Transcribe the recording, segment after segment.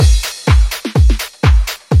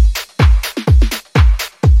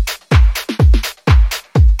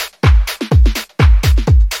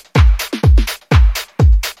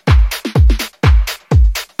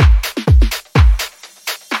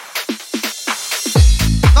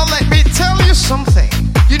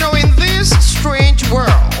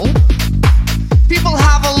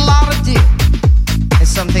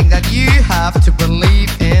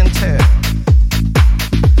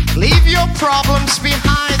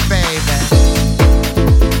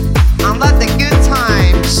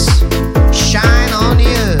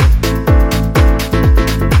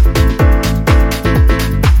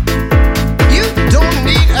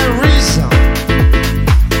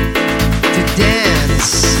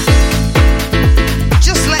this.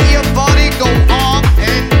 Just let your body go up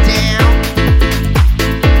and down.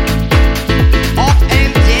 Up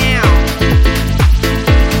and down.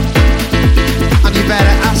 And you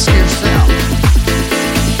better ask yourself,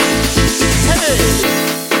 hey,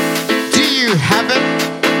 do you have it?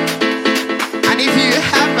 And if you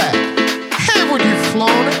have it, hey, would you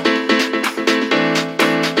flaunt it?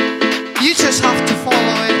 You just have to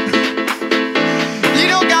follow it. You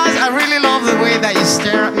know, guys, I really love the way that you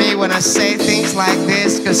stare at me when I say things like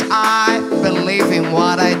this, because I believe in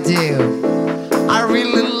what I do. I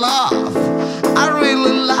really love, I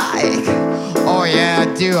really like, oh yeah,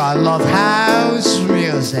 I do, I love house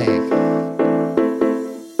music.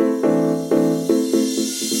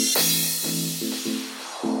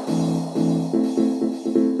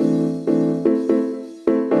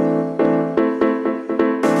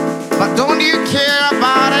 But don't you care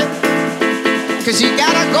about it? Cause you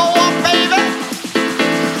gotta go up, baby.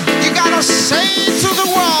 You gotta say to the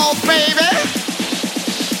world, baby,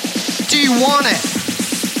 do you want it?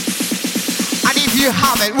 And if you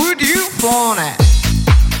have it, would you flaunt it?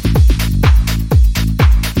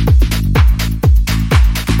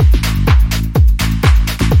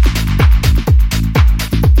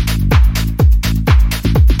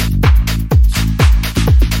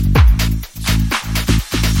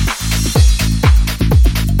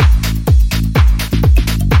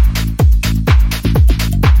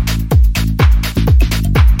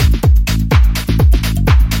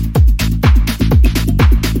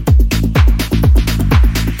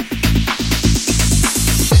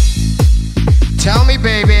 Tell me,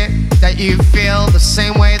 baby, that you feel the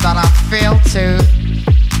same way that I feel too.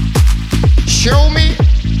 Show me,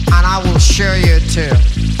 and I will show you too.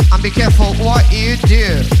 And be careful what you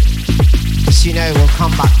do, cause you know it will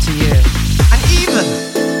come back to you. And even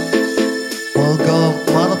will go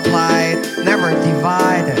multiplied, never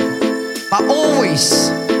divided. But always,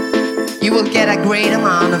 you will get a great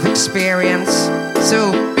amount of experience.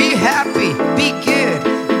 So be happy, be good,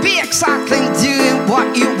 be exactly doing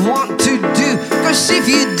what you want to do. Cause if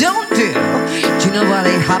you don't do you know what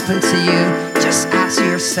will happen to you? Just ask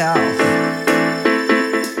yourself,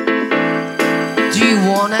 do you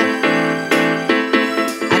want it?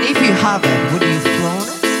 And if you have it, would you flaunt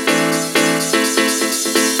it?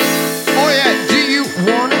 Oh yeah, do you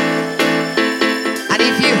want it? And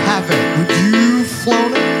if you have it, would you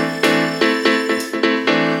flaunt it?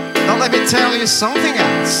 Now let me tell you something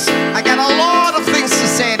else. I got a lot of things to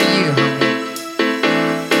say to you, honey.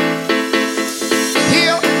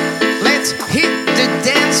 Here, let's hit the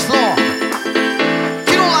dance floor.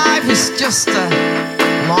 You know, life is just a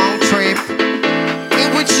long trip in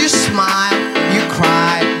which you smile, you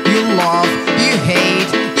cry, you love, you hate,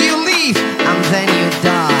 you leave, and then you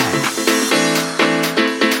die.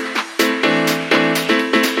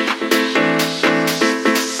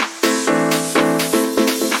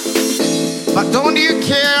 But don't you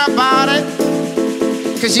care about it?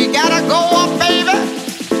 Cause you gotta go up, baby.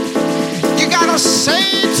 You gotta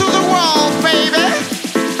say to the world, baby,